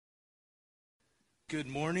Good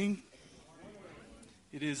morning.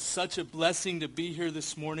 It is such a blessing to be here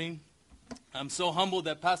this morning. I'm so humbled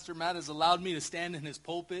that Pastor Matt has allowed me to stand in his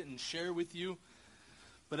pulpit and share with you.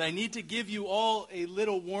 But I need to give you all a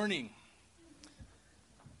little warning.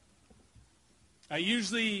 I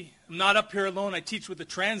usually am not up here alone. I teach with a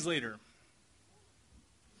translator.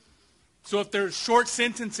 So if there's short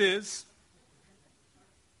sentences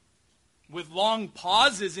with long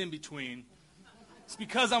pauses in between, it's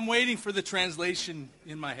because I'm waiting for the translation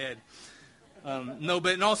in my head. No,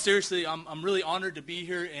 but in all seriously, I'm really honored to be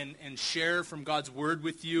here and share from God's Word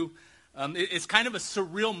with you. It's kind of a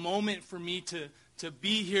surreal moment for me to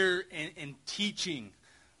be here and teaching.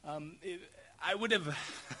 I would have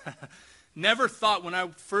never thought when I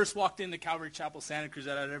first walked into Calvary Chapel Santa Cruz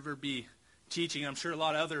that I'd ever be teaching. I'm sure a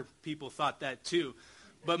lot of other people thought that too.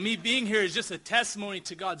 But me being here is just a testimony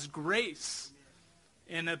to God's grace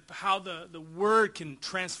and how the Word can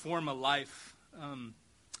transform a life.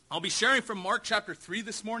 I'll be sharing from Mark chapter 3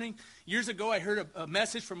 this morning. Years ago, I heard a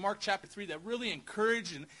message from Mark chapter 3 that really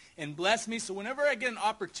encouraged and blessed me. So whenever I get an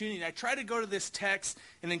opportunity, I try to go to this text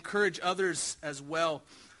and encourage others as well.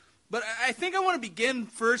 But I think I want to begin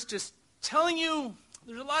first just telling you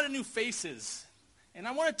there's a lot of new faces. And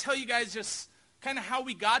I want to tell you guys just kind of how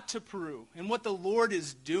we got to Peru and what the Lord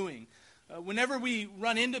is doing. Whenever we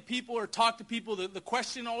run into people or talk to people, the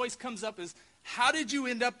question always comes up is, how did you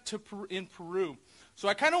end up in Peru? So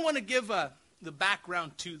I kind of want to give the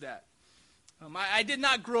background to that. I did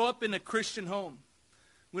not grow up in a Christian home.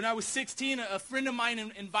 When I was 16, a friend of mine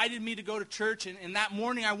invited me to go to church, and that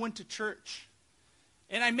morning I went to church.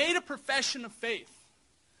 And I made a profession of faith.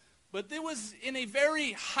 But it was in a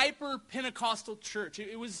very hyper-Pentecostal church.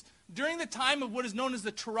 It was during the time of what is known as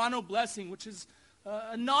the Toronto Blessing, which is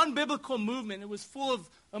a non-biblical movement. It was full of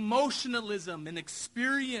emotionalism and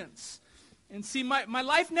experience. And see, my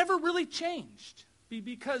life never really changed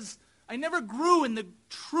because I never grew in the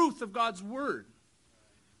truth of God's Word.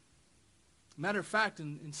 Matter of fact,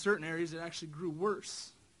 in certain areas, it actually grew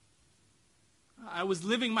worse. I was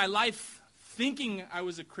living my life thinking I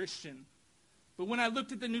was a Christian. But when I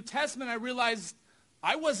looked at the New Testament, I realized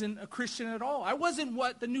I wasn't a Christian at all. I wasn't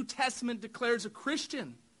what the New Testament declares a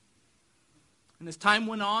Christian. And as time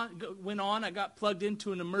went on, I got plugged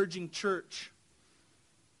into an emerging church.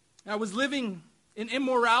 I was living in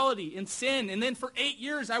immorality, in sin. And then for 8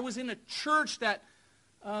 years, I was in a church that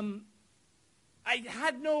I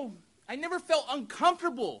never felt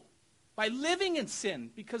uncomfortable by living in sin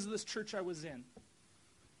because of this church I was in.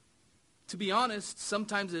 To be honest,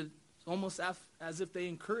 sometimes it's almost as if they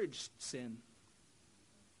encouraged sin.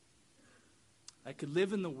 I could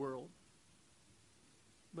live in the world,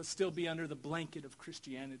 but still be under the blanket of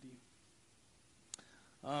Christianity.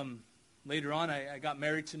 Later on, I got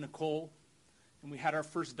married to Nicole, and we had our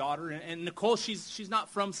first daughter. And Nicole, she's not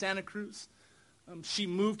from Santa Cruz. She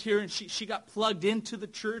moved here, and she got plugged into the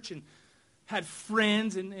church and had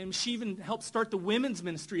friends, and she even helped start the women's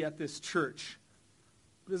ministry at this church.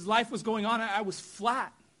 But as life was going on, I was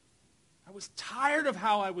flat. I was tired of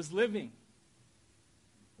how I was living.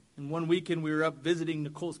 And one weekend, we were up visiting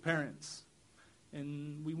Nicole's parents.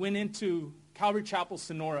 And we went into Calvary Chapel,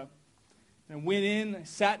 Sonora. And I went in, I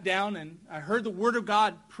sat down, and I heard the Word of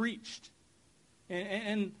God preached.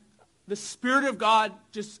 And the Spirit of God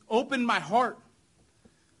just opened my heart.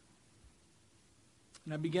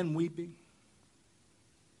 And I began weeping.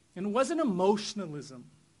 And it wasn't emotionalism.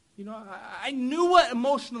 You know, I knew what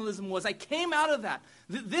emotionalism was. I came out of that.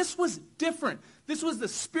 This was different. This was the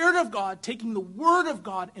Spirit of God taking the Word of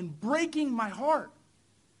God and breaking my heart.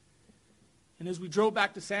 And as we drove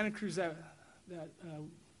back to Santa Cruz that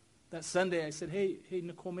Sunday, I said, hey,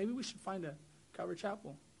 Nicole, maybe we should find a Calvary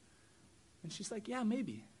Chapel. And she's like, yeah,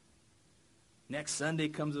 maybe. Next Sunday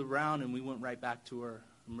comes around, and we went right back to our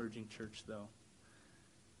emerging church, though.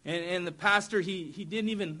 And the pastor, he didn't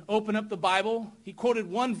even open up the Bible. He quoted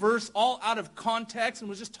one verse all out of context and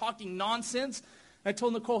was just talking nonsense. And I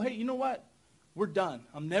told Nicole, hey, you know what? We're done.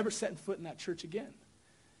 I'm never setting foot in that church again.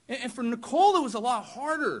 And for Nicole, it was a lot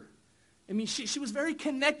harder. I mean, she was very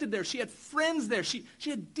connected there. She had friends there. She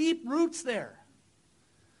had deep roots there.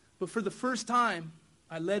 But for the first time,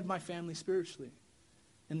 I led my family spiritually.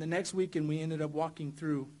 And the next weekend, we ended up walking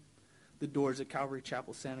through the doors at Calvary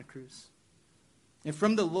Chapel, Santa Cruz. And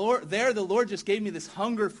from the Lord just gave me this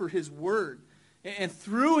hunger for His Word. And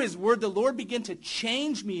through His Word, the Lord began to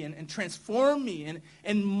change me and transform me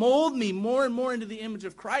and mold me more and more into the image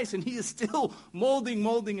of Christ. And He is still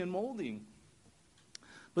molding.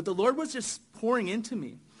 But the Lord was just pouring into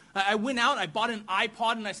me. I went out, I bought an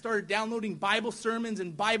iPod, and I started downloading Bible sermons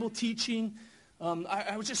and Bible teaching.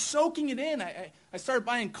 I was just soaking it in. I started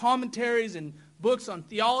buying commentaries and books on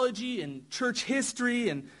theology and church history,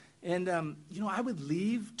 and I would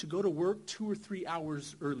leave to go to work 2 or 3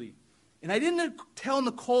 hours early. And I didn't tell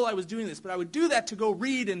Nicole I was doing this, but I would do that to go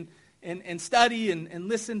read and study and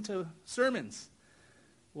listen to sermons.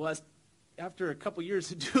 Well, after a couple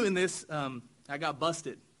years of doing this, I got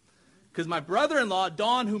busted. Because my brother-in-law,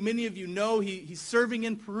 Don, who many of you know, he's serving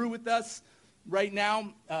in Peru with us right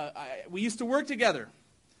now. We used to work together.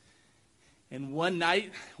 And one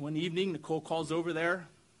evening, Nicole calls over there.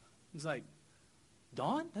 He's like,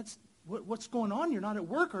 Don, what's going on? You're not at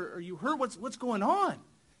work. Or are you hurt? What's going on?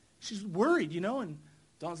 She's worried, and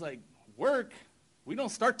Dawn's like, work? We don't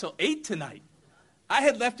start till 8 tonight. I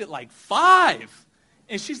had left at like 5.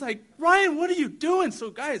 And she's like, Ryan, what are you doing?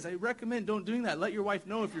 So guys, I recommend don't doing that. Let your wife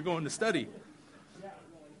know if you're going to study.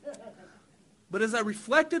 But as I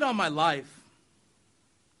reflected on my life,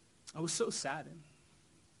 I was so saddened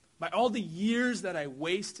by all the years that I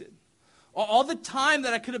wasted, all the time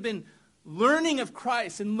that I could have been learning of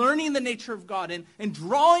Christ and learning the nature of God and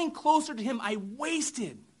drawing closer to him. I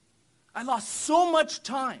wasted. I lost so much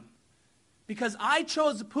time because I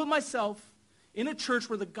chose to put myself in a church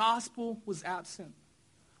where the gospel was absent,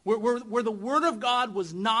 where the word of God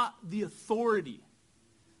was not the authority.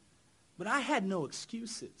 But I had no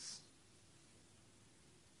excuses.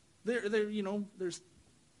 There's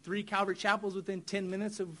 3 Calvary chapels within 10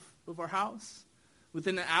 minutes of our house.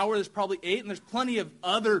 Within an hour, there's probably 8, and there's plenty of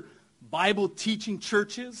other Bible teaching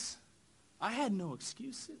churches. I had no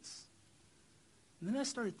excuses. And then I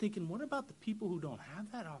started thinking, what about the people who don't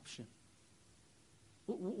have that option?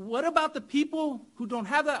 What about the people who don't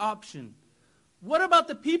have that option? What about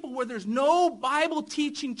the people where there's no Bible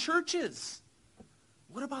teaching churches?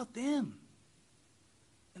 What about them?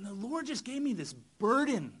 And the Lord just gave me this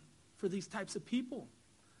burden for these types of people.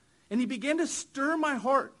 And he began to stir my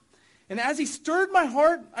heart. And as he stirred my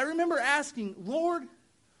heart, I remember asking, Lord,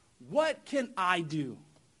 what can I do?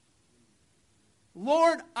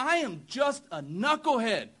 Lord, I am just a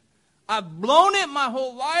knucklehead. I've blown it my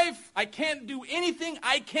whole life. I can't do anything.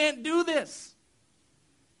 I can't do this.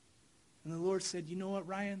 And the Lord said, you know what,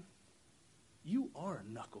 Ryan? You are a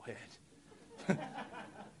knucklehead.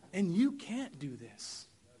 And you can't do this.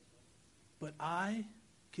 But I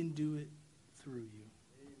can do it through you.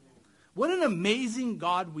 What an amazing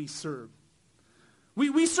God we serve.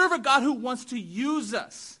 We serve a God who wants to use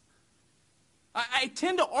us. I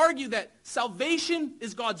tend to argue that salvation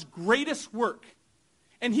is God's greatest work.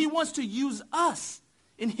 And he wants to use us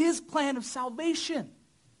in his plan of salvation.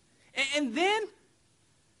 And then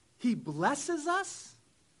he blesses us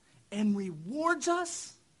and rewards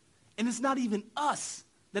us. And it's not even us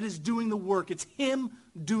that is doing the work. It's him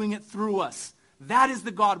doing it through us. That is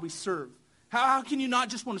the God we serve. How can you not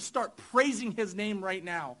just want to start praising his name right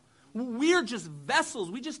now? We are just vessels.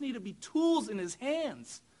 We just need to be tools in his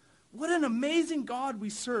hands. What an amazing God we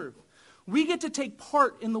serve. We get to take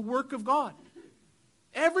part in the work of God.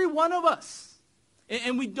 Every one of us.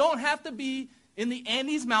 And we don't have to be in the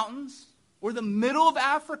Andes Mountains or the middle of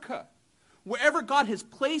Africa. Wherever God has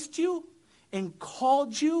placed you and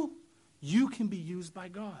called you, you can be used by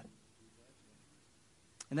God.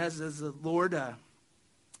 And as the Lord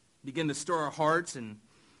began to stir our hearts and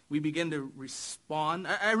we begin to respond,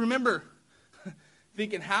 I remember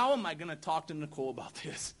thinking, how am I going to talk to Nicole about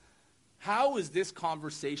this? How is this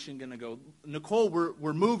conversation going to go? Nicole,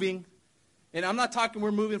 we're moving. And I'm not talking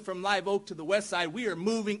we're moving from Live Oak to the west side. We are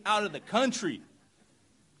moving out of the country.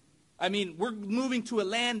 I mean, we're moving to a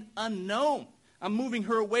land unknown. I'm moving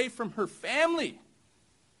her away from her family.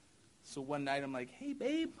 So one night I'm like, hey,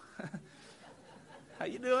 babe, how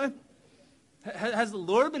you doing? Has the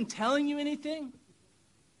Lord been telling you anything?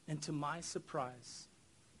 And to my surprise,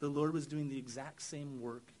 the Lord was doing the exact same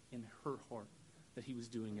work in her heart that he was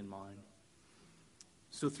doing in mine.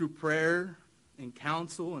 So through prayer and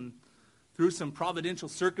counsel and through some providential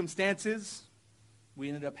circumstances, we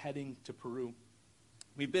ended up heading to Peru.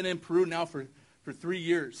 We've been in Peru now for 3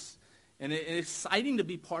 years. And it's exciting to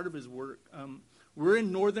be part of his work. We're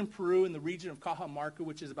in northern Peru in the region of Cajamarca,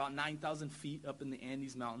 which is about 9,000 feet up in the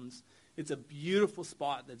Andes Mountains. It's a beautiful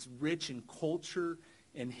spot that's rich in culture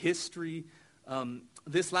and history.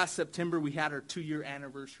 This last September, we had our 2-year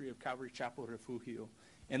anniversary of Calvary Chapel Refugio.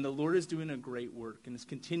 And the Lord is doing a great work and is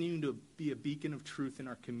continuing to be a beacon of truth in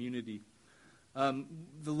our community. The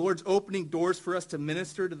Lord's opening doors for us to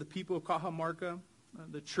minister to the people of Cajamarca.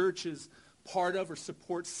 The church is part of or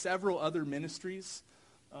supports several other ministries.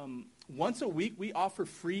 Once a week, we offer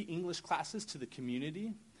free English classes to the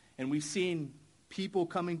community. And we've seen people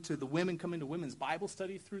women coming to women's Bible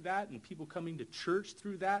study through that, and people coming to church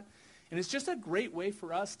through that. And it's just a great way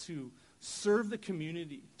for us to serve the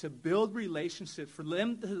community, to build relationships, for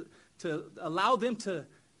them to allow them to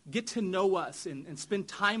get to know us and spend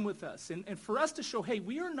time with us. And for us to show, hey,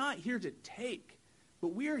 we are not here to take, but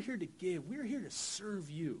we are here to give. We are here to serve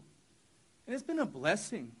you. And it's been a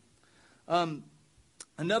blessing.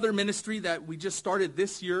 Another ministry that we just started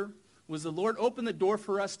this year was the Lord opened the door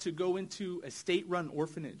for us to go into a state-run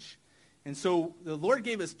orphanage. And so the Lord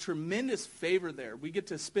gave us tremendous favor there. We get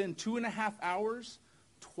to spend 2.5 hours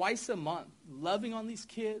twice a month loving on these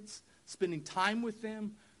kids, spending time with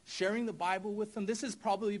them, sharing the Bible with them. This is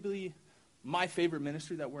probably my favorite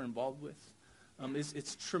ministry that we're involved with.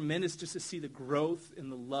 It's tremendous just to see the growth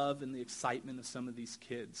and the love and the excitement of some of these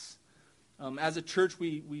kids. As a church,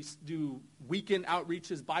 we do weekend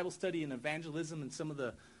outreaches, Bible study, and evangelism in some of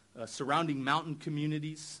the surrounding mountain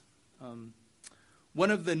communities. One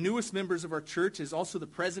of the newest members of our church is also the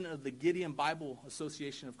president of the Gideon Bible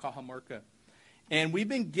Association of Cajamarca. And we've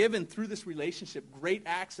been given, through this relationship, great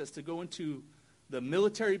access to go into the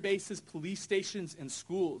military bases, police stations, and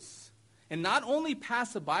schools. And not only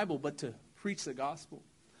pass the Bible, but to preach the gospel.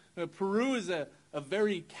 Peru is a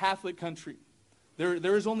very Catholic country.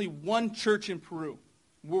 There is only one church in Peru.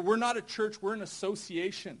 We're not a church, we're an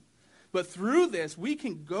association. But through this, we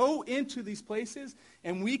can go into these places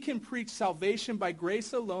and we can preach salvation by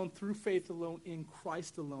grace alone, through faith alone, in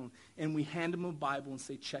Christ alone. And we hand them a Bible and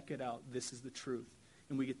say, check it out, this is the truth.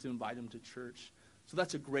 And we get to invite them to church. So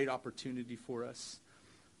that's a great opportunity for us.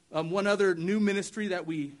 One other new ministry that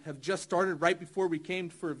we have just started right before we came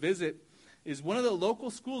for a visit is one of the local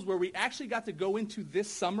schools where we actually got to go into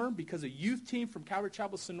this summer because a youth team from Calvary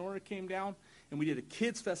Chapel, Sonora came down and we did a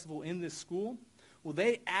kids festival in this school. Well,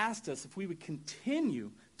 they asked us if we would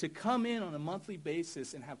continue to come in on a monthly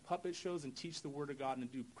basis and have puppet shows and teach the Word of God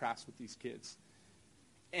and do crafts with these kids.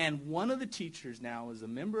 And one of the teachers now is a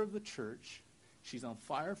member of the church. She's on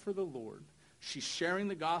fire for the Lord. She's sharing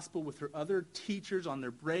the gospel with her other teachers on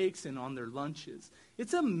their breaks and on their lunches.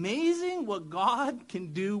 It's amazing what God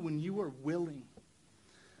can do when you are willing.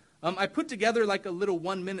 I put together like a little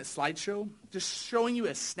 1-minute slideshow, just showing you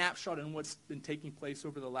a snapshot on what's been taking place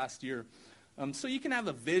over the last year. So you can have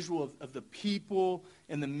a visual of the people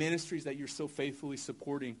and the ministries that you're so faithfully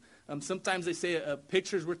supporting. Sometimes they say a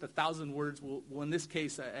picture's worth 1,000 words. Well, in this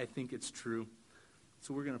case, I think it's true.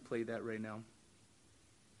 So we're going to play that right now.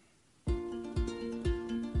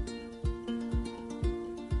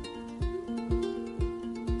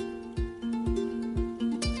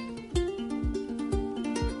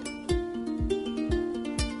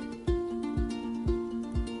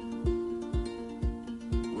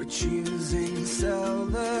 Choosing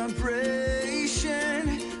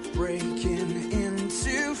celebration, breaking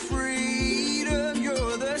into freedom.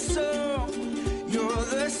 You're the song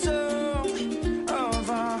of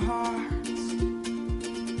our hearts.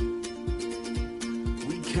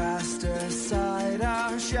 We cast aside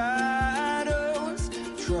our shadows,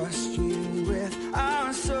 trust you with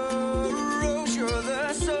our sorrows. You're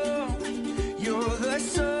the song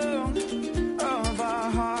of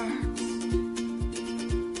our hearts.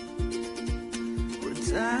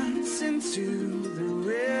 Dancing to the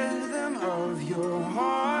rhythm of your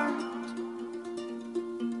heart.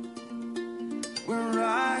 We're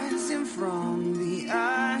rising from the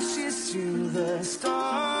ashes to the stars.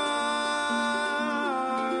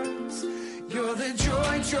 You're the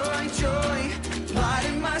joy, joy, joy, light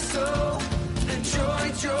in my soul. The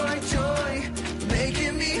joy, joy, joy,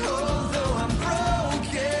 making me whole. Though I'm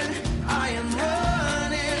broken, I am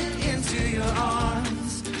running into your arms.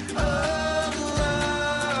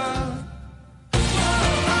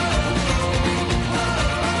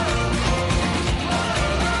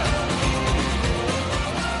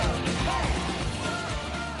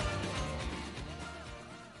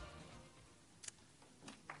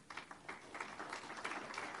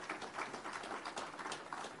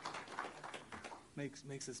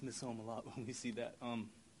 Makes us miss home a lot when we see that.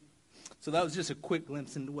 So that was just a quick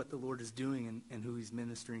glimpse into what the Lord is doing and who he's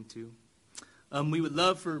ministering to. We would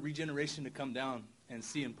love for Regeneration to come down and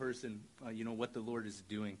see in person, what the Lord is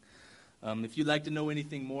doing. If you'd like to know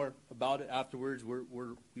anything more about it afterwards,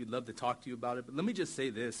 we'd love to talk to you about it. But let me just say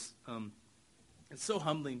this. It's so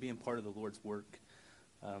humbling being part of the Lord's work.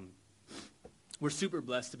 We're super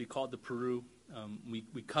blessed to be called to Peru.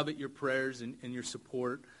 We covet your prayers and your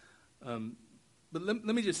support. But let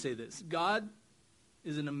me just say this. God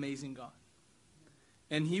is an amazing God.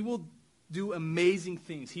 And he will do amazing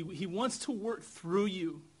things. He wants to work through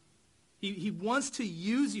you. He wants to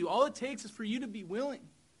use you. All it takes is for you to be willing.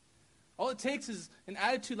 All it takes is an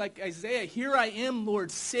attitude like Isaiah, here I am,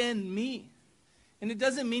 Lord, send me. And it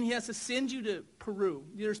doesn't mean he has to send you to Peru.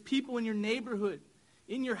 There's people in your neighborhood,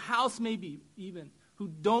 in your house maybe even, who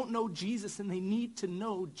don't know Jesus and they need to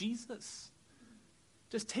know Jesus.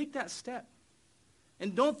 Just take that step.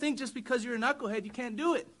 And don't think just because you're a knucklehead you can't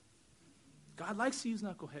do it. God likes to use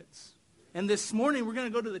knuckleheads. And this morning we're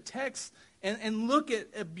going to go to the text and look at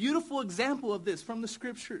a beautiful example of this from the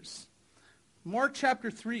scriptures. Mark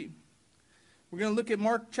chapter 3. We're going to look at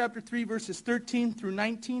Mark chapter 3 verses 13 through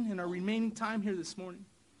 19 in our remaining time here this morning.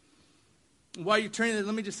 While you're turning there,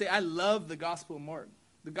 let me just say I love the Gospel of Mark.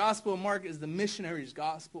 The Gospel of Mark is the missionary's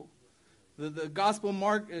gospel. The Gospel of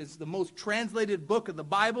Mark is the most translated book of the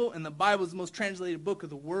Bible, and the Bible is the most translated book of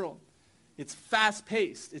the world. It's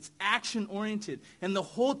fast-paced. It's action-oriented. And the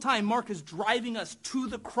whole time, Mark is driving us to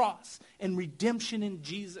the cross and redemption in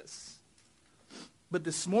Jesus. But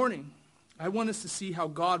this morning, I want us to see how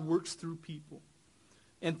God works through people.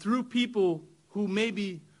 And through people who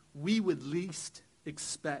maybe we would least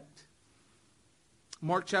expect.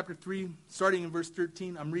 Mark chapter 3, starting in verse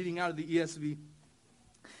 13. I'm reading out of the ESV.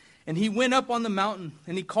 And he went up on the mountain,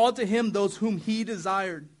 and he called to him those whom he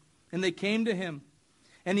desired. And they came to him.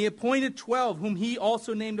 And he appointed 12, whom he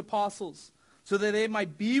also named apostles, so that they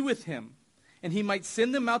might be with him, and he might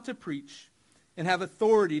send them out to preach, and have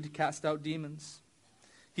authority to cast out demons.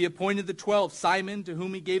 He appointed the 12, Simon, to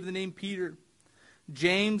whom he gave the name Peter,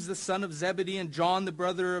 James, the son of Zebedee, and John, the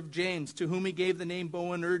brother of James, to whom he gave the name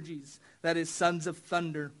Boanerges, that is, sons of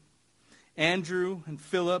thunder, Andrew, and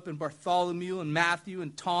Philip, and Bartholomew, and Matthew,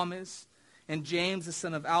 and Thomas, and James, the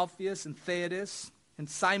son of Alphaeus, and Theudas, and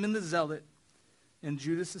Simon the Zealot, and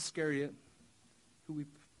Judas Iscariot, who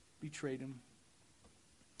betrayed him.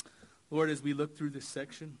 Lord, as we look through this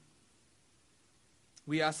section,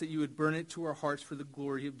 we ask that you would burn it to our hearts for the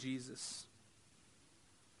glory of Jesus.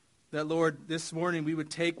 That, Lord, this morning we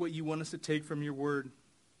would take what you want us to take from your word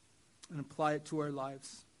and apply it to our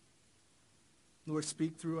lives. Lord,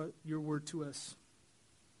 speak through your word to us.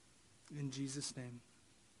 In Jesus' name,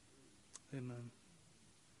 amen.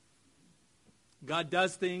 God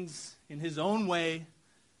does things in his own way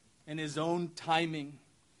and his own timing.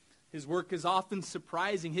 His work is often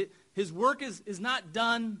surprising. His work is not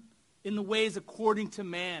done in the ways according to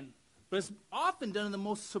man, but it's often done in the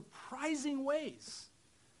most surprising ways.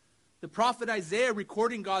 The prophet Isaiah,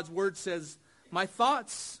 recording God's word, says, "My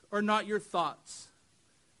thoughts are not your thoughts,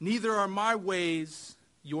 neither are my ways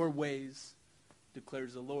your ways,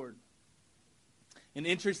 declares the Lord." An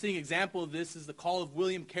interesting example of this is the call of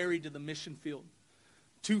William Carey to the mission field.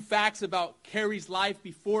 2 facts about Carey's life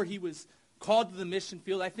before he was called to the mission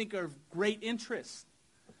field I think are of great interest.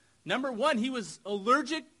 Number 1, he was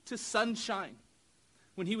allergic to sunshine.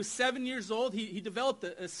 When he was 7 years old, he developed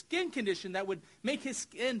a skin condition that would make his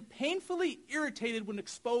skin painfully irritated when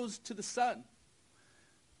exposed to the sun.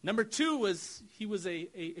 Number 2 was he was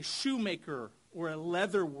a shoemaker or a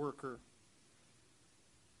leather worker.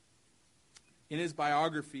 In his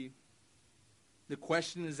biography, the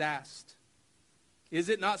question is asked, is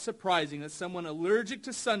it not surprising that someone allergic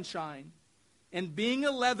to sunshine and being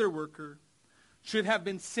a leather worker should have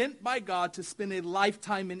been sent by God to spend a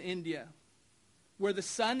lifetime in India, where the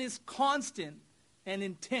sun is constant and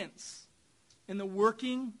intense, and the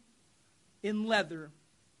working in leather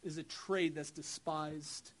is a trade that's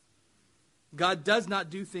despised? God does not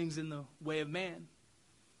do things in the way of man.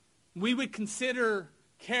 We would consider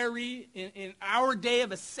Carey, in our day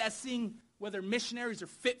of assessing whether missionaries are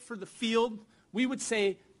fit for the field, we would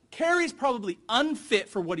say Carey's probably unfit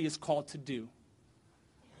for what he is called to do.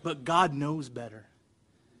 But God knows better.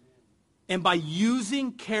 And by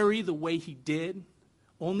using Carey the way he did,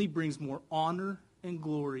 only brings more honor and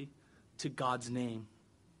glory to God's name.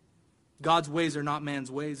 God's ways are not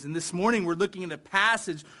man's ways. And this morning we're looking at a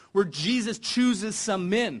passage where Jesus chooses some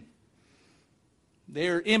men.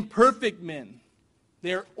 They're imperfect men.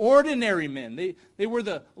 They're ordinary men. They were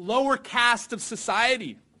the lower caste of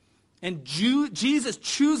society. And Jesus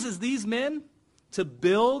chooses these men to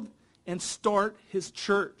build and start his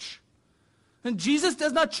church. And Jesus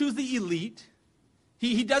does not choose the elite.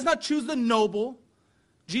 He does not choose the noble.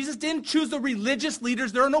 Jesus didn't choose the religious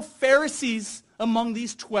leaders. There are no Pharisees among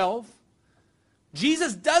these 12.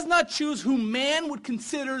 Jesus does not choose who man would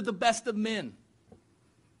consider the best of men.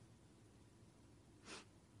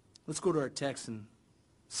 Let's go to our text and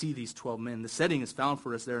see these 12 men. The setting is found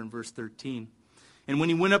for us there in verse 13. And when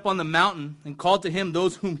he went up on the mountain and called to him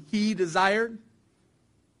those whom he desired,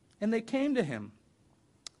 and they came to him.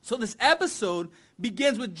 So this episode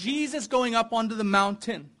begins with Jesus going up onto the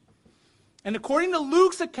mountain. And according to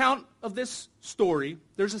Luke's account of this story,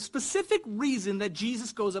 there's a specific reason that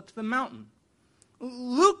Jesus goes up to the mountain.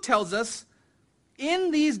 Luke tells us,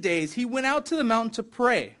 in these days he went out to the mountain to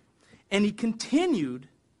pray, and he continued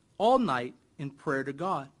all night in prayer to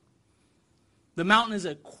God. The mountain is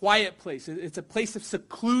a quiet place. It's a place of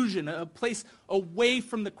seclusion, a place away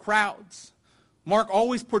from the crowds. Mark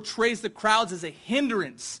always portrays the crowds as a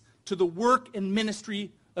hindrance to the work and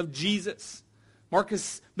ministry of Jesus. Mark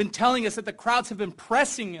has been telling us that the crowds have been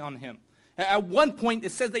pressing on him. At one point,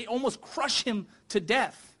 it says they almost crush him to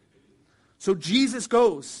death. So Jesus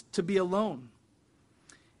goes to be alone.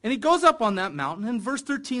 And he goes up on that mountain. In verse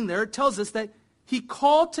 13 there, it tells us that he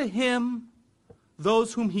called to him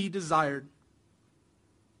those whom he desired.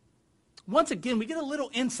 Once again, we get a little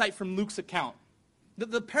insight from Luke's account.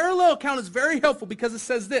 The parallel account is very helpful because it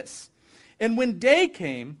says this. And when day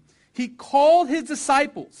came, he called his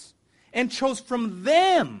disciples and chose from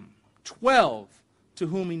them 12 to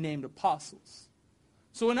whom he named apostles.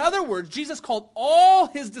 So in other words, Jesus called all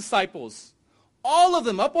his disciples, all of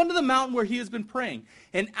them, up onto the mountain where he has been praying.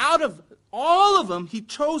 And out of all of them, he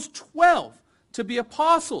chose 12 to be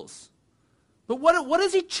apostles. But what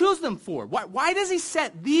does he choose them for? Why does he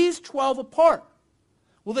set these 12 apart?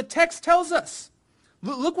 Well, the text tells us.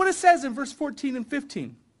 Look what it says in verse 14 and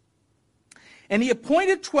 15. And he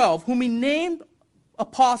appointed 12, whom he named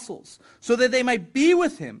apostles, so that they might be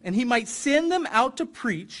with him, and he might send them out to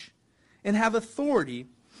preach and have authority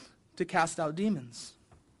to cast out demons.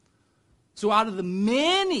 So out of the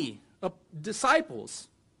many disciples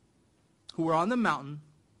who were on the mountain,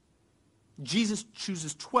 Jesus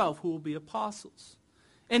chooses 12 who will be apostles.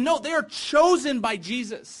 And note, they are chosen by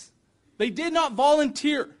Jesus. They did not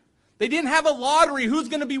volunteer. They didn't have a lottery. Who's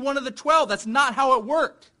going to be one of the 12? That's not how it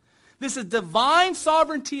worked. This is divine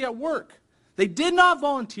sovereignty at work. They did not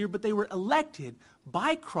volunteer, but they were elected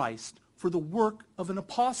by Christ for the work of an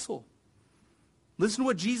apostle. Listen to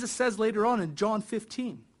what Jesus says later on in John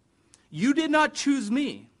 15. You did not choose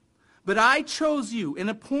me, but I chose you and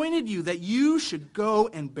appointed you that you should go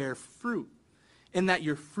and bear fruit, and that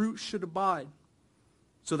your fruit should abide,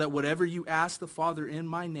 so that whatever you ask the Father in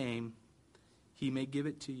my name, he may give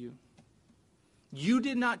it to you. You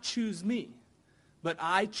did not choose me, but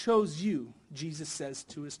I chose you, Jesus says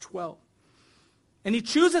to his 12. And he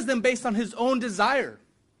chooses them based on his own desire.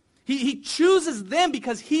 He chooses them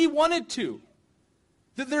because he wanted to.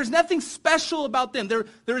 There's nothing special about them. There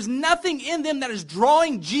is nothing in them that is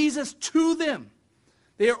drawing Jesus to them.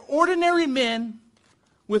 They are ordinary men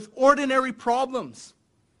with ordinary problems.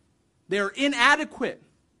 They are inadequate.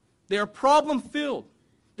 They are problem-filled.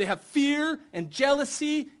 They have fear and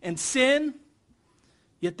jealousy and sin.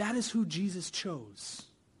 Yet that is who Jesus chose.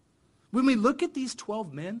 When we look at these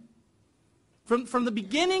 12 men, from the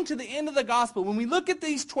beginning to the end of the gospel, when we look at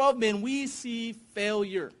these 12 men, we see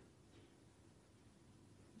failure.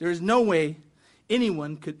 There is no way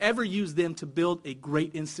anyone could ever use them to build a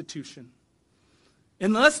great institution,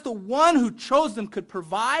 unless the one who chose them could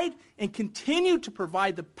provide and continue to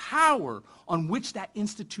provide the power on which that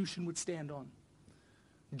institution would stand on.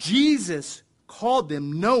 Jesus called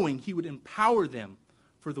them knowing he would empower them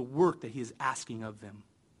for the work that he is asking of them.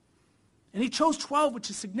 And he chose 12, which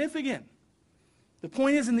is significant. The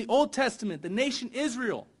point is, in the Old Testament, the nation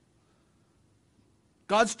Israel,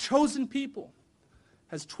 God's chosen people,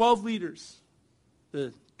 has 12 leaders.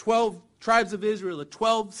 The 12 tribes of Israel, the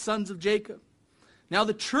 12 sons of Jacob. Now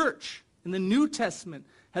the church in the New Testament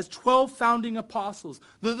has 12 founding apostles,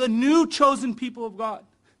 the new chosen people of God.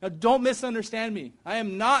 Now don't misunderstand me. I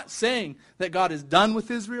am not saying that God is done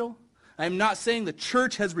with Israel. I am not saying the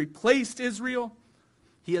church has replaced Israel.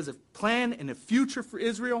 He has a plan and a future for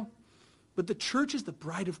Israel. But the church is the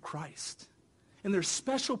bride of Christ. And there's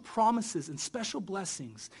special promises and special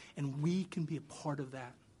blessings, and we can be a part of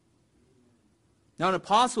that. Now an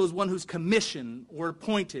apostle is one who's commissioned or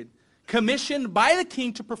appointed, commissioned by the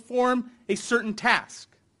king to perform a certain task.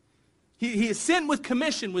 He is sent with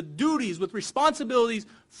commission, with duties, with responsibilities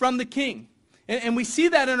from the king. And we see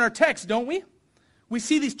that in our text, don't we? We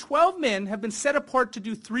see these 12 men have been set apart to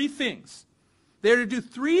do 3 things. They're to do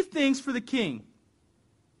 3 things for the king.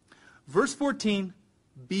 Verse 14,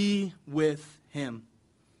 be with him.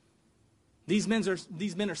 These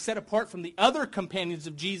men are set apart from the other companions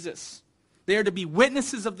of Jesus. They are to be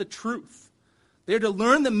witnesses of the truth. They are to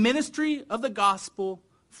learn the ministry of the gospel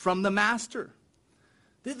from the master.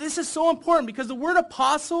 This is so important because the word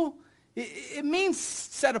apostle, it means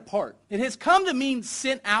set apart. It has come to mean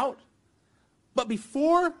sent out. But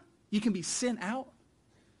before you can be sent out,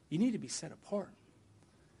 you need to be set apart.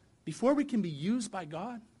 Before we can be used by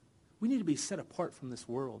God, we need to be set apart from this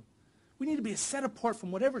world. We need to be set apart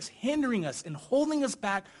from whatever's hindering us and holding us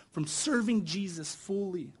back from serving Jesus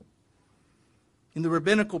fully. In the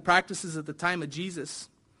rabbinical practices at the time of Jesus,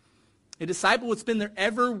 a disciple would spend their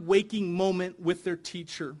ever-waking moment with their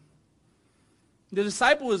teacher. The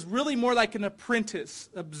disciple is really more like an apprentice,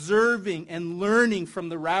 observing and learning from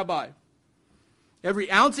the rabbi.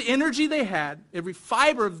 Every ounce of energy they had, every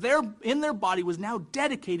fiber in their body was now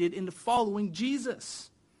dedicated into following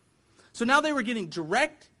Jesus. So now they were getting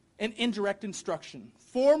direct and indirect instruction,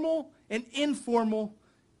 formal and informal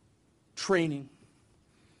training.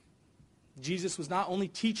 Jesus was not only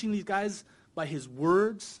teaching these guys by his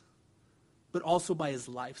words, but also by his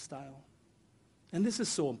lifestyle. And this is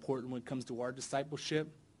so important when it comes to our discipleship.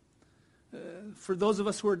 For those of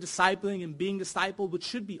us who are discipling and being discipled, which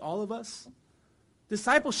should be all of us,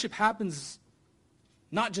 discipleship happens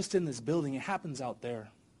not just in this building, it happens out there.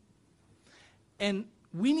 And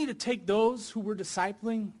we need to take those who we're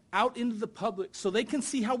discipling out into the public so they can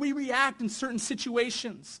see how we react in certain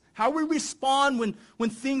situations, how we respond when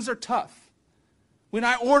things are tough. When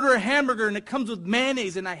I order a hamburger and it comes with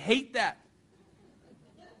mayonnaise and I hate that.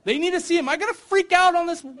 They need to see, am I going to freak out on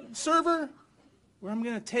this server? Or I'm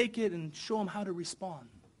going to take it and show them how to respond.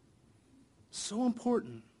 So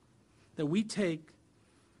important that we take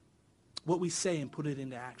what we say and put it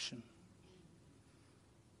into action.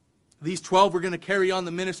 These 12 were going to carry on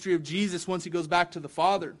the ministry of Jesus once he goes back to the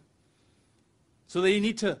Father. So they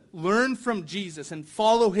need to learn from Jesus and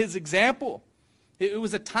follow his example. It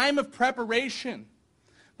was a time of preparation.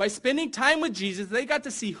 By spending time with Jesus, they got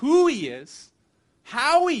to see who he is,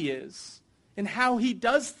 how he is, and how he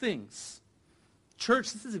does things.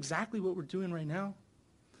 Church, this is exactly what we're doing right now.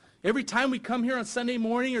 Every time we come here on Sunday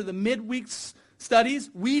morning or the midweek studies,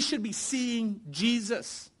 we should be seeing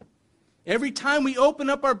Jesus. Every time we open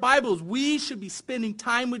up our Bibles, we should be spending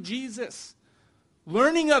time with Jesus,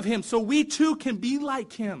 learning of him so we too can be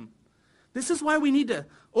like him. This is why we need to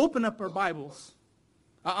open up our Bibles.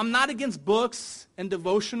 I'm not against books and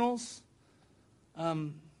devotionals. But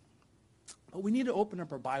we need to open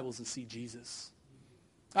up our Bibles and see Jesus.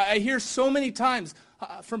 I hear so many times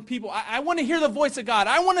from people, I want to hear the voice of God.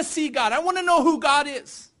 I want to see God. I want to know who God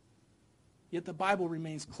is. Yet the Bible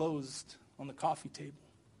remains closed on the coffee table.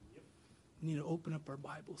 We need to open up our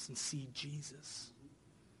Bibles and see Jesus.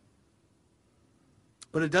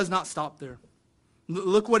 But it does not stop there.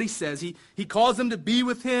 Look what he says. He calls them to be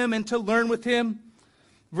with him and to learn with him.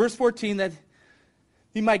 Verse 14, that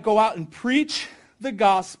he might go out and preach the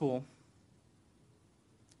gospel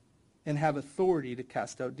and have authority to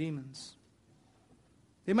cast out demons.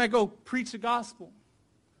 They might go preach the gospel.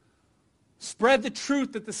 Spread the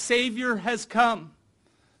truth that the Savior has come.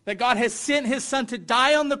 That God has sent his Son to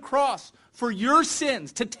die on the cross for your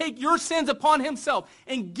sins, to take your sins upon himself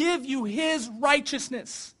and give you his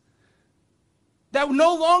righteousness. That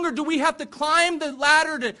no longer do we have to climb the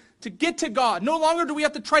ladder to get to God. No longer do we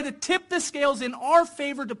have to try to tip the scales in our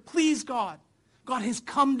favor to please God. God has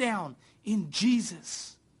come down in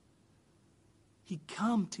Jesus. He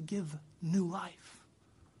come to give new life.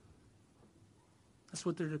 That's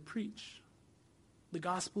what they're to preach. The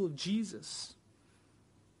gospel of Jesus.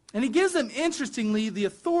 And he gives them, interestingly, the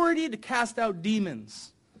authority to cast out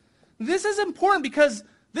demons. This is important because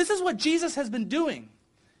this is what Jesus has been doing.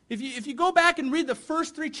 If you go back and read the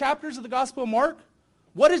first 3 chapters of the Gospel of Mark,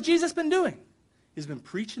 what has Jesus been doing? He's been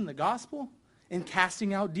preaching the gospel and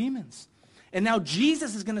casting out demons. And now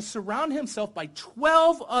Jesus is going to surround himself by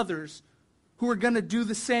 12 others who are going to do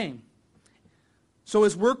the same. So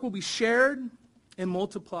his work will be shared and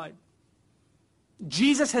multiplied.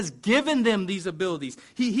 Jesus has given them these abilities.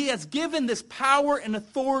 He has given this power and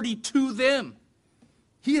authority to them.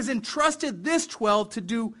 He has entrusted this 12 to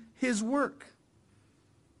do his work.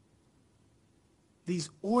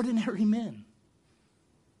 These ordinary men.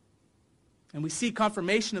 And we see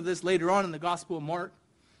confirmation of this later on in the Gospel of Mark.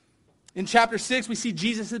 In chapter 6, we see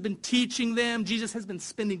Jesus has been teaching them. Jesus has been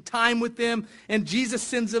spending time with them. And Jesus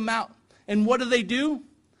sends them out. And what do?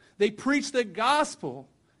 They preach the gospel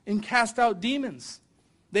and cast out demons.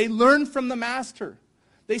 They learned from the Master.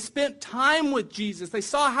 They spent time with Jesus. They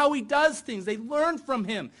saw how he does things. They learned from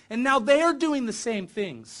him. And now they're doing the same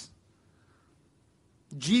things.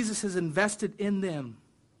 Jesus has invested in them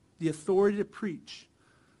the authority to preach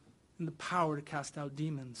and the power to cast out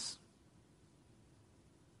demons.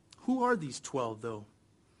 Who are these 12, though?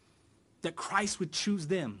 That Christ would choose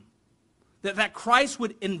them. That Christ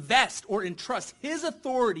would invest or entrust his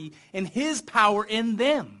authority and his power in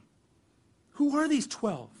them. Who are these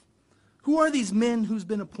 12? Who are these men who's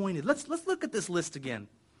been appointed? Let's look at this list again.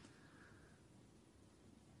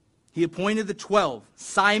 He appointed the 12.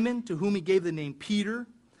 Simon, to whom he gave the name Peter.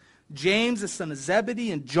 James, the son of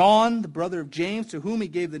Zebedee, and John, the brother of James, to whom he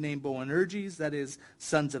gave the name Boanerges, that is,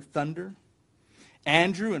 sons of thunder.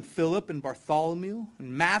 Andrew and Philip and Bartholomew,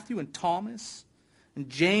 and Matthew and Thomas, and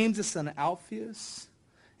James, the son of Alphaeus,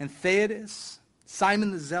 and Theudas,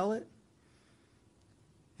 Simon the Zealot,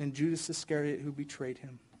 and Judas Iscariot, who betrayed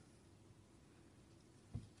him.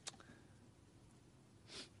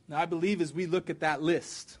 Now, I believe as we look at that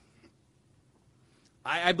list,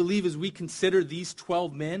 I believe as we consider these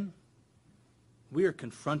 12 men, we are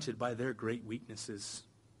confronted by their great weaknesses.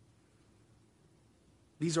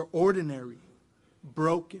 These are ordinary,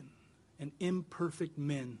 broken, and imperfect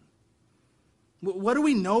men. What do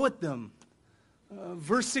we know at them?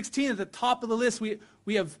 Verse 16 at the top of the list,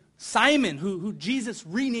 we have Simon, who Jesus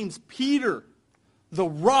renames Peter, the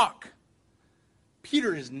rock.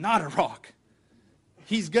 Peter is not a rock.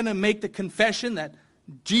 He's going to make the confession that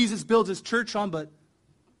Jesus builds his church on, but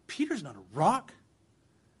Peter's not a rock.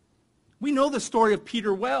 We know the story of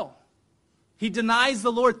Peter well. He denies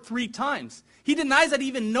the Lord 3 times. He denies that he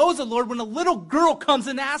even knows the Lord when a little girl comes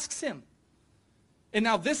and asks him. And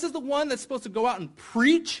now this is the one that's supposed to go out and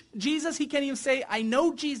preach Jesus. He can't even say, I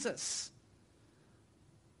know Jesus.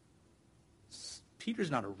 Peter's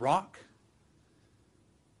not a rock.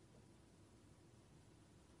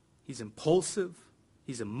 He's impulsive.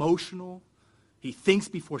 He's emotional. He thinks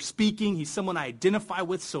before speaking. He's someone I identify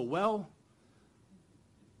with so well.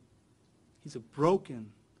 He's a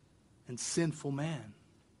broken and sinful man.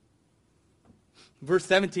 Verse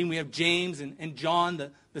 17, we have James and John,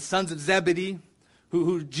 the sons of Zebedee,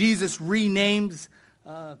 who Jesus renames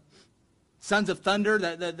sons of thunder.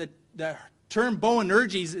 The term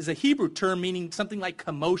Boanerges is a Hebrew term meaning something like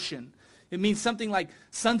commotion. It means something like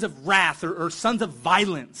sons of wrath or sons of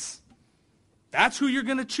violence. That's who you're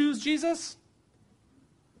going to choose, Jesus?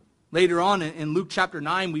 Later on in Luke chapter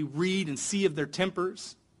 9, we read and see of their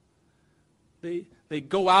tempers. They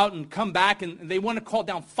go out and come back and they want to call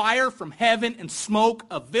down fire from heaven and smoke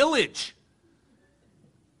a village.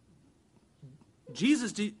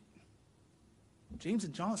 Jesus, James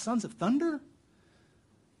and John, sons of thunder?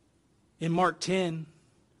 In Mark 10,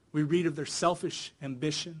 we read of their selfish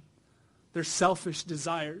ambition, their selfish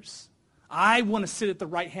desires. I want to sit at the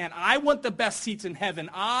right hand. I want the best seats in heaven.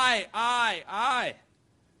 I.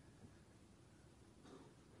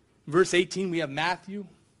 Verse 18, we have Matthew,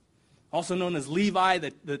 also known as Levi,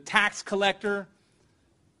 the tax collector.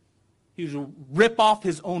 He was a rip off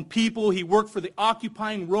his own people. He worked for the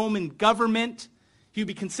occupying Roman government. He would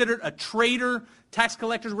be considered a traitor. Tax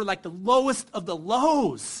collectors were like the lowest of the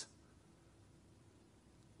lows.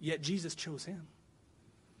 Yet Jesus chose him.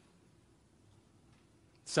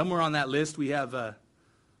 Somewhere on that list we have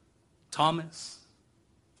Thomas,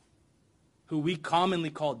 who we commonly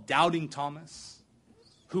call Doubting Thomas,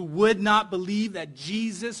 who would not believe that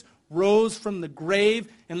Jesus rose from the grave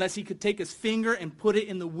unless he could take his finger and put it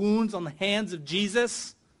in the wounds on the hands of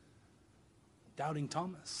Jesus. Doubting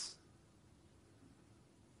Thomas.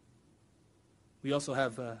 We also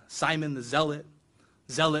have Simon the Zealot.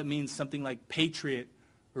 Zealot means something like patriot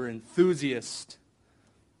or enthusiast.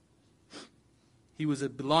 He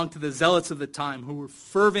belonged to the zealots of the time who were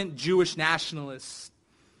fervent Jewish nationalists.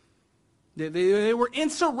 They were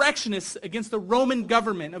insurrectionists against the Roman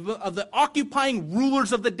government, of the occupying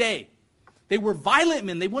rulers of the day. They were violent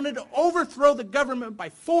men. They wanted to overthrow the government by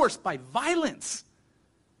force, by violence.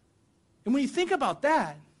 And when you think about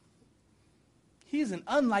that, he is an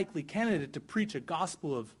unlikely candidate to preach a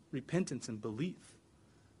gospel of repentance and belief,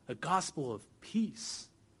 a gospel of peace.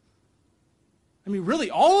 I mean, really,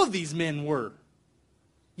 all of these men were.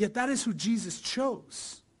 Yet that is who Jesus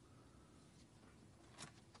chose.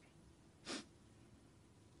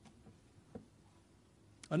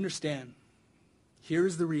 Understand, here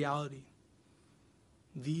is the reality.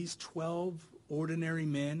 These 12 ordinary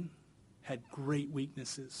men had great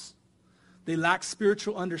weaknesses. They lacked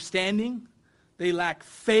spiritual understanding. They lack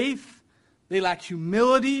faith. They lack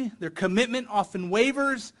humility. Their commitment often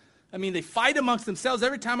wavers. I mean, they fight amongst themselves.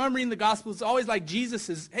 Every time I'm reading the gospel, it's always like Jesus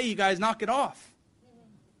says, hey, you guys, knock it off.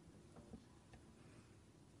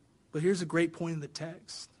 But here's a great point in the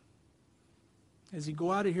text. As you go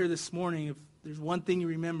out of here this morning, if there's one thing you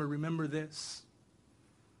remember this.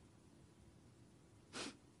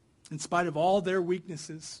 In spite of all their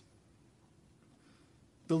weaknesses,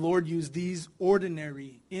 the Lord used these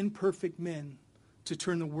ordinary, imperfect men to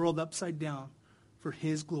turn the world upside down for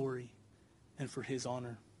his glory and for his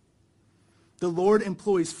honor. The Lord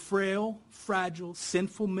employs frail, fragile,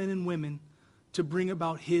 sinful men and women to bring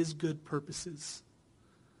about his good purposes.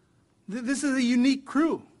 This is a unique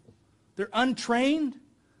crew. They're untrained.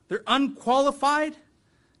 They're unqualified.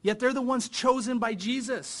 Yet they're the ones chosen by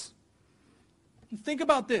Jesus. Think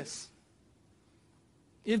about this.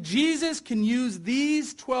 If Jesus can use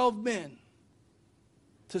these 12 men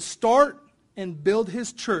to start and build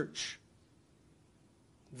his church,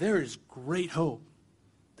 there is great hope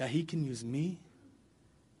that he can use me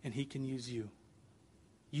and he can use you.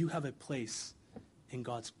 You have a place in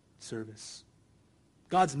God's service.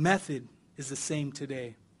 God's method is the same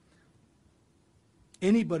today.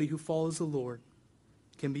 Anybody who follows the Lord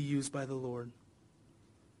can be used by the Lord.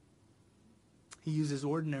 He uses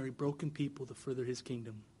ordinary, broken people to further his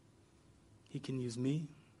kingdom. He can use me,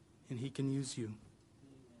 and he can use you.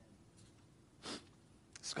 A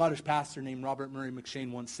Scottish pastor named Robert Murray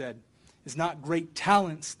McShane once said, "It's not great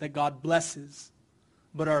talents that God blesses,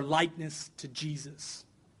 but our likeness to Jesus."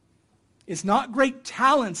 It's not great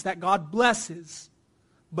talents that God blesses,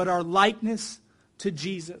 but our likeness to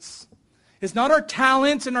Jesus. It's not our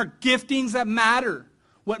talents and our giftings that matter.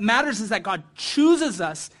 What matters is that God chooses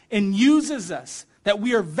us and uses us, that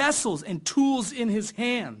we are vessels and tools in his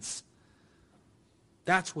hands.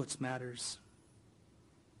 That's what matters.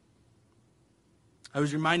 I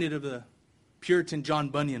was reminded of the Puritan John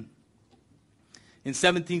Bunyan. In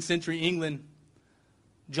 17th century England,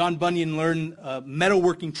 John Bunyan learned a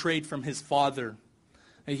metalworking trade from his father.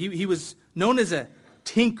 He was known as a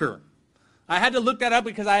tinker. I had to look that up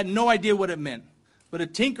because I had no idea what it meant. But a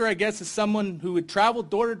tinker, I guess, is someone who would travel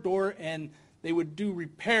door to door and they would do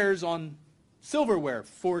repairs on silverware,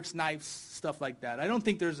 forks, knives, stuff like that. I don't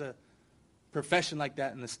think there's a profession like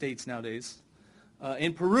that in the States nowadays.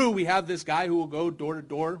 In Peru, we have this guy who will go door to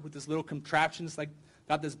door with this little contraption. It's like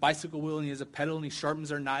got this bicycle wheel and he has a pedal and he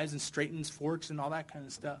sharpens our knives and straightens forks and all that kind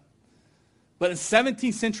of stuff. But in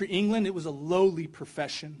 17th century England, it was a lowly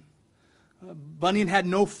profession. Bunyan had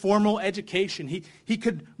no formal education. He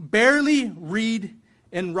could barely read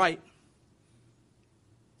and write.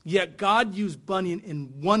 Yet God used Bunyan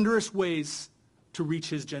in wondrous ways to reach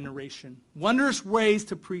his generation. Wondrous ways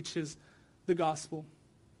to preach the gospel.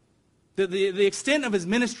 The extent of his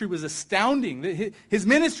ministry was astounding. His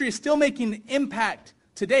ministry is still making an impact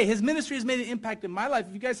today. His ministry has made an impact in my life.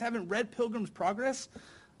 If you guys haven't read Pilgrim's Progress,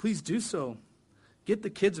 please do so. Get the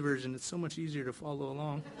kids' version. It's so much easier to follow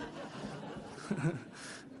along.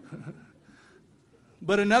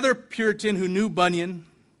 But another Puritan who knew Bunyan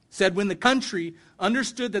said when the country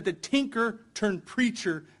understood that the tinker turned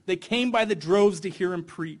preacher, they came by the droves to hear him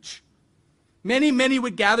preach. Many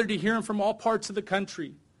would gather to hear him from all parts of the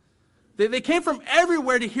country. They came from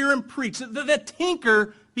everywhere to hear him preach. The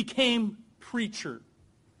tinker became preacher.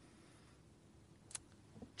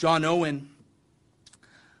 John Owen,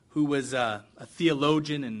 who was a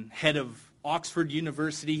theologian and head of Oxford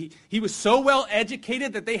University, he was so well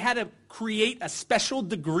educated that they had to create a special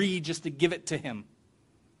degree just to give it to him.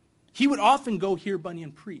 He would often go hear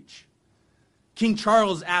Bunyan preach. King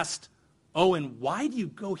Charles asked Owen, "Why do you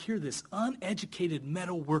go hear this uneducated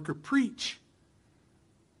metal worker preach?"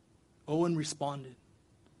 Owen responded,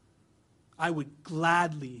 "I would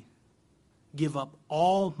gladly give up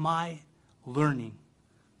all my learning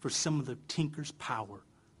for some of the tinker's power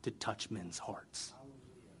to touch men's hearts."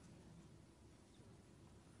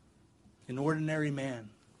 An ordinary man,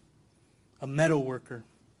 a metal worker,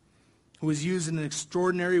 who was used in an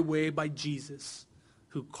extraordinary way by Jesus,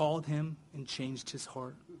 who called him and changed his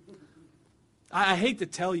heart. I hate to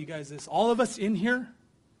tell you guys this. All of us in here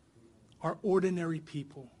are ordinary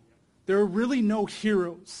people. There are really no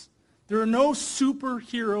heroes. There are no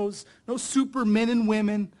superheroes, no supermen and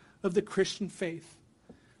women of the Christian faith.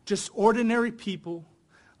 Just ordinary people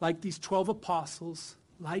like these 12 apostles,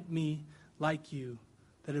 like me, like you,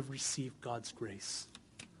 that have received God's grace.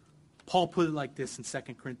 Paul put it like this in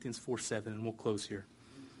 2 Corinthians 4:7, and we'll close here.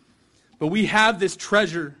 But we have this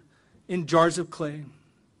treasure in jars of clay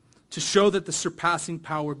to show that the surpassing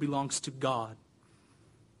power belongs to God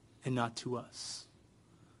and not to us.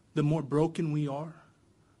 The more broken we are,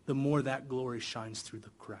 the more that glory shines through the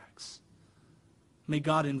cracks. May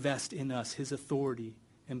God invest in us his authority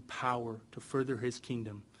and power to further his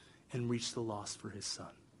kingdom and reach the lost for his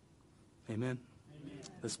son. Amen? Amen.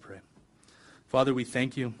 Let's pray. Father, we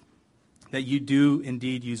thank you that you do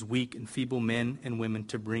indeed use weak and feeble men and women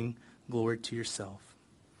to bring glory to yourself.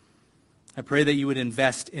 I pray that you would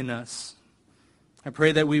invest in us. I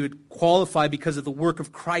pray that we would qualify because of the work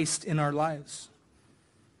of Christ in our lives.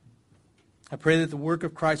 I pray that the work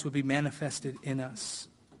of Christ would be manifested in us.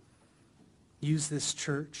 Use this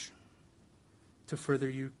church to further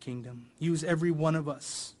your kingdom. Use every one of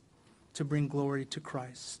us to bring glory to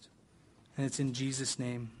Christ. And it's in Jesus'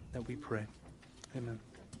 name that we pray. Amen.